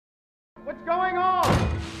going on?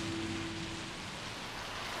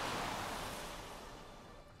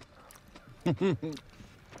 Car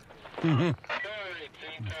 18,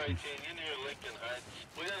 you near Lincoln Heights.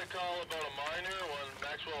 We got a call about a minor, one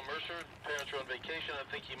Maxwell Mercer. Parents are on vacation. I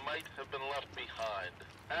think he might have been left behind.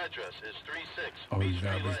 Address is 36 Oh, you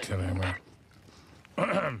gotta be kidding me.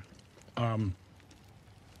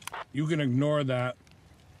 You can ignore that.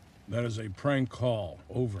 That is a prank call.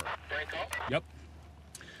 Over. Prank call? Yep.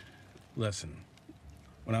 Listen,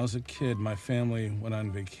 when I was a kid, my family went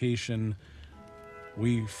on vacation.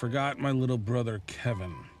 We forgot my little brother,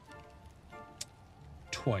 Kevin.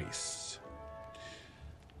 Twice.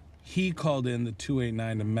 He called in the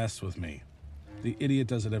 289 to mess with me. The idiot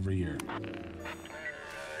does it every year. You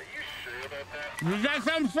sure about that? Yes,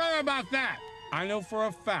 I'm sure about that. I know for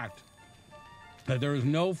a fact that there is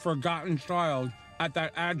no forgotten child at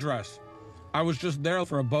that address. I was just there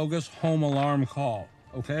for a bogus home alarm call,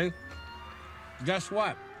 okay? Guess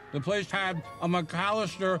what? The place had a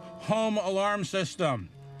McAllister home alarm system.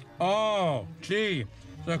 Oh, gee, is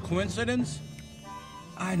that a coincidence?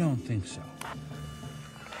 I don't think so. Yeah.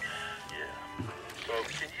 So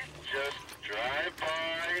can you just drive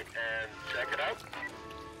by and check it out?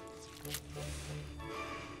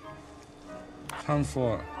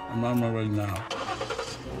 10-4. I'm on my way now.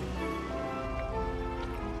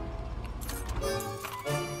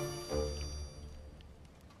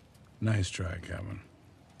 Nice try, Kevin.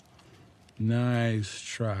 Nice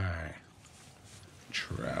try.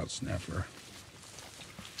 Trout snapper.